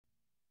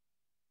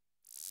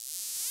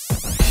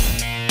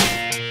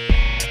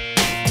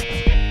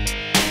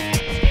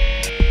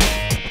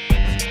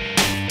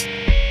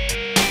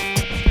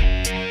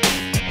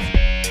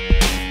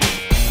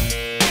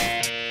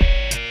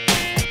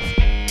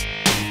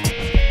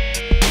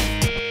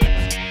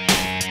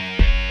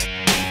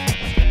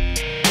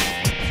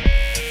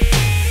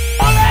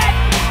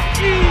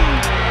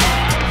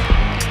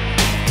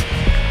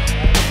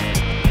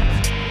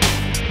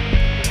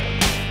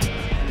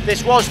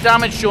This was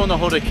damaged during the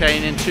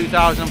hurricane in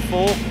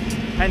 2004,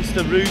 hence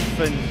the roof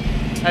and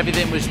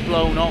everything was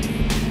blown off.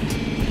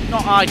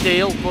 Not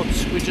ideal, but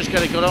we just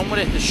got to get on with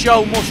it. The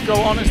show must go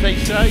on, as they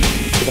say.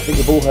 I think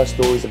we've all heard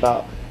stories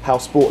about how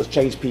sport has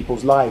changed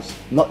people's lives,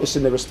 not just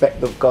in the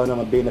respect of going on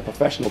and being a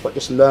professional, but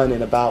just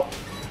learning about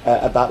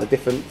the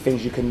different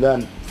things you can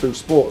learn through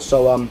sport.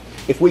 So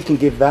if we can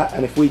give that,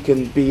 and if we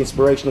can be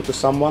inspirational to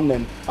someone,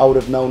 then I would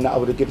have known that I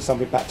would have given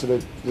something back to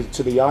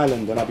the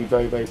island, and I'd be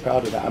very, very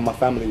proud of that, and my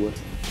family would.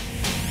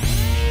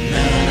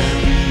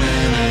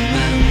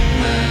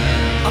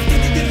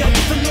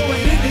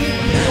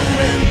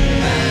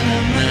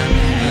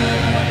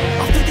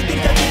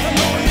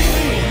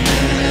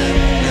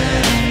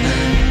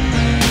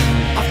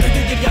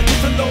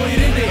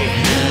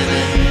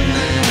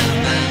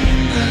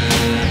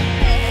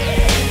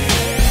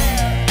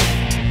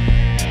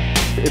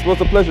 It was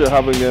a pleasure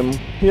having him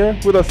here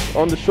with us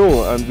on the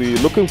show, and we're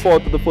looking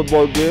forward to the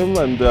football game.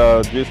 And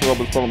Jason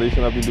Roberts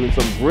Foundation have been doing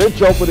some great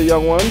job with the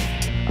young ones,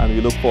 and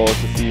we look forward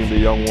to seeing the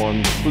young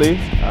ones play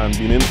and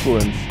being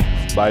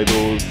influenced by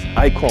those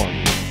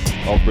icons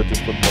of British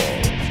football.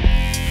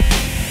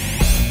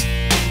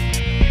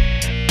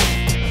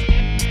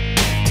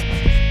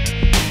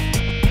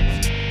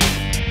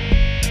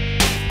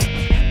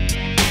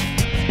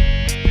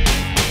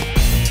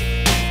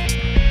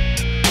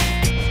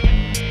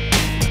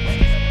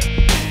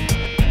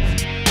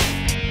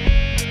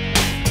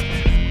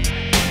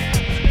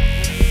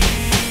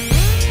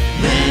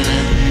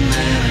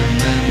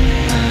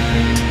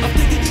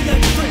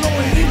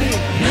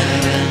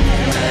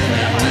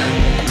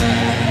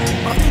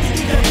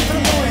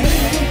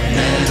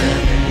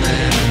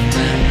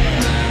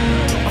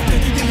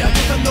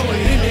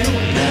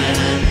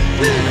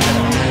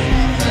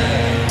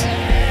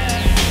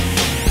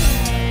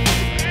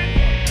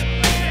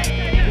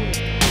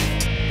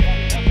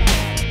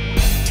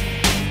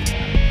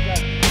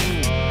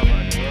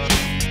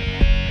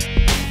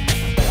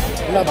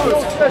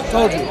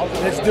 Told you,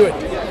 let's do it.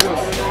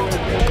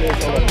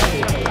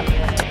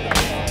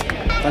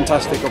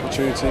 Fantastic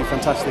opportunity,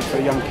 fantastic for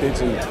young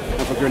kids and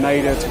for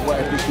Grenada to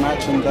wet this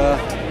match, and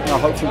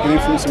hopefully we can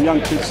influence some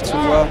young kids to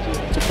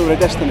fulfill their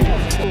destiny.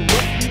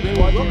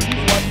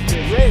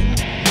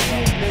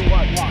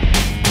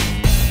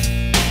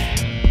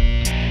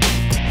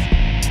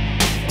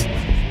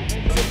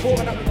 It's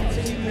important that we